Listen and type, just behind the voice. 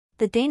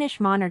The Danish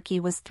monarchy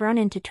was thrown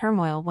into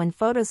turmoil when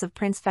photos of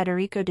Prince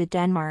Federico de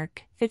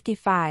Denmark,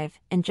 55,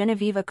 and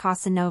Genoveva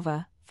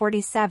Casanova,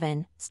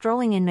 47,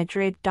 strolling in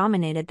Madrid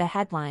dominated the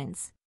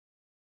headlines.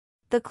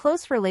 The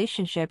close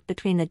relationship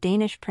between the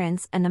Danish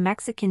prince and the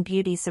Mexican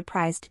beauty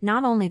surprised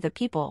not only the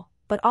people,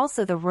 but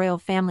also the royal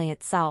family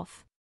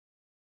itself.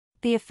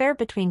 The affair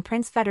between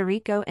Prince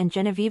Federico and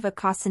Genoveva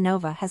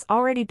Casanova has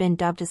already been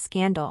dubbed a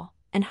scandal,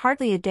 and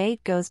hardly a day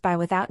goes by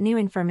without new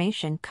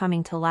information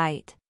coming to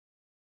light.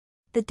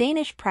 The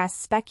Danish press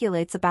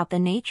speculates about the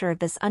nature of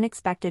this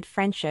unexpected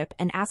friendship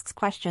and asks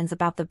questions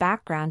about the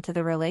background to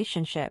the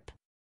relationship.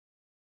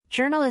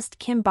 Journalist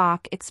Kim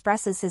Bach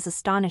expresses his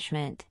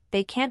astonishment,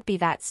 "They can't be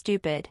that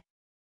stupid.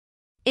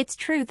 It's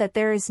true that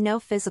there is no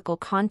physical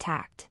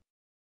contact.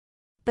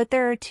 But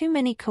there are too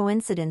many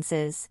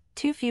coincidences,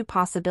 too few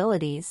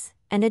possibilities,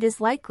 and it is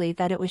likely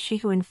that it was she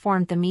who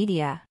informed the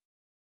media."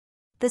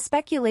 The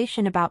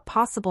speculation about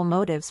possible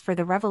motives for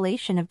the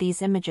revelation of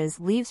these images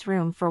leaves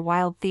room for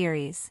wild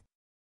theories.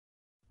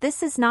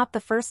 This is not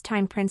the first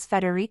time Prince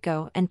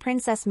Federico and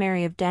Princess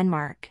Mary of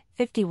Denmark,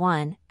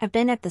 51, have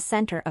been at the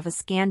center of a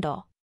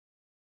scandal.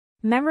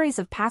 Memories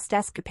of past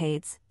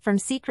escapades, from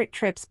secret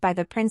trips by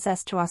the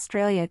princess to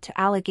Australia to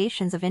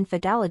allegations of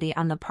infidelity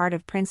on the part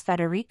of Prince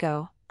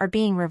Federico, are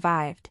being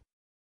revived.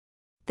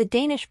 The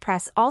Danish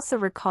press also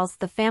recalls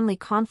the family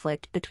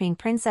conflict between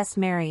Princess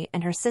Mary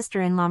and her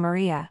sister-in-law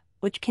Maria,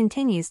 which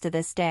continues to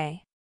this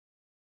day.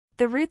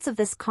 The roots of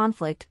this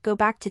conflict go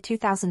back to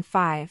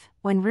 2005,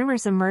 when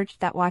rumors emerged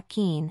that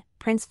Joaquin,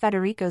 Prince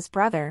Federico's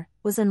brother,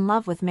 was in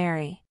love with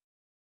Mary.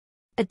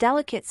 A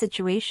delicate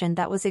situation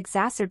that was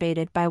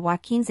exacerbated by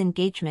Joaquin's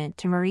engagement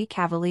to Marie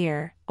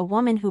Cavalier, a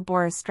woman who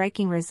bore a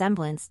striking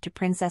resemblance to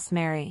Princess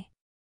Mary.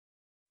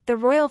 The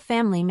royal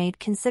family made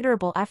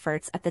considerable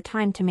efforts at the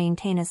time to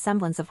maintain a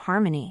semblance of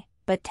harmony,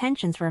 but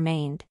tensions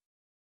remained.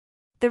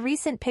 The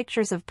recent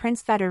pictures of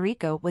Prince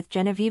Federico with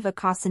Genoveva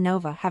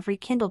Casanova have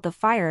rekindled the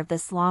fire of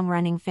this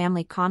long-running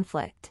family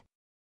conflict.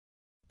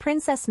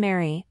 Princess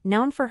Mary,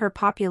 known for her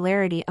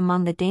popularity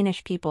among the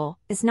Danish people,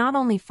 is not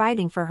only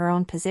fighting for her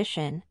own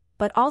position,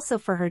 but also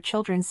for her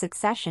children's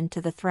succession to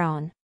the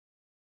throne.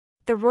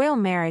 The royal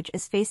marriage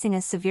is facing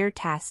a severe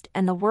test,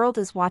 and the world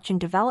is watching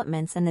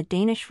developments in the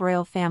Danish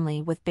royal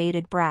family with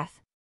bated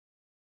breath.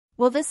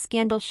 Will this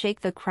scandal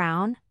shake the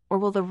crown, or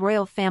will the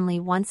royal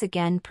family once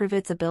again prove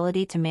its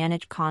ability to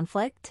manage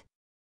conflict?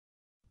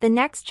 The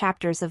next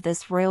chapters of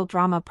this royal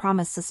drama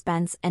promise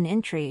suspense and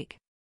intrigue.